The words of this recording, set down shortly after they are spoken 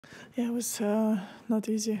Yeah, it was not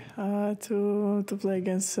easy to play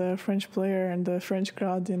against a French player and the French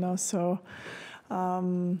crowd, you know. So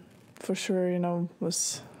for sure, you know,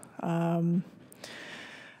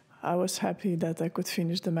 I was happy that I could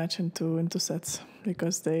finish the match in two sets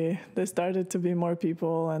because they started to be more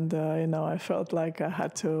people, and you know, I felt like I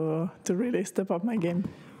had to really step up my game.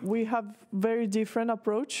 We have very different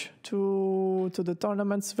approach to the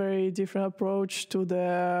tournaments, very different approach to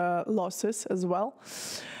the losses as well.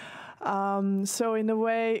 So in a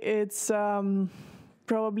way, it's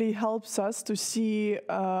probably helps us to see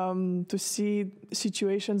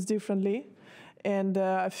situations differently, and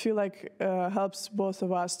I feel like helps both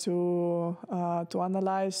of us to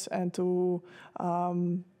analyze and to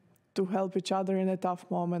help each other in the tough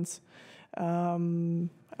moments.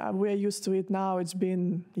 We are used to it now. It's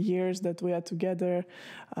been years that we are together,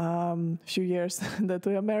 few years that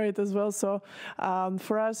we are married as well. So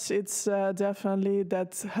for us, it's definitely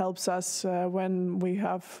that helps us when we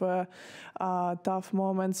have tough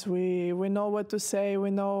moments. We know what to say. We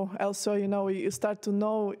know also, you know, you start to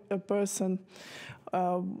know a person,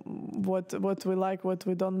 what we like, what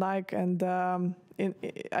we don't like, and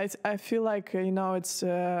I feel like, you know, it's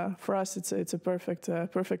for us it's a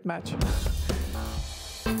perfect match.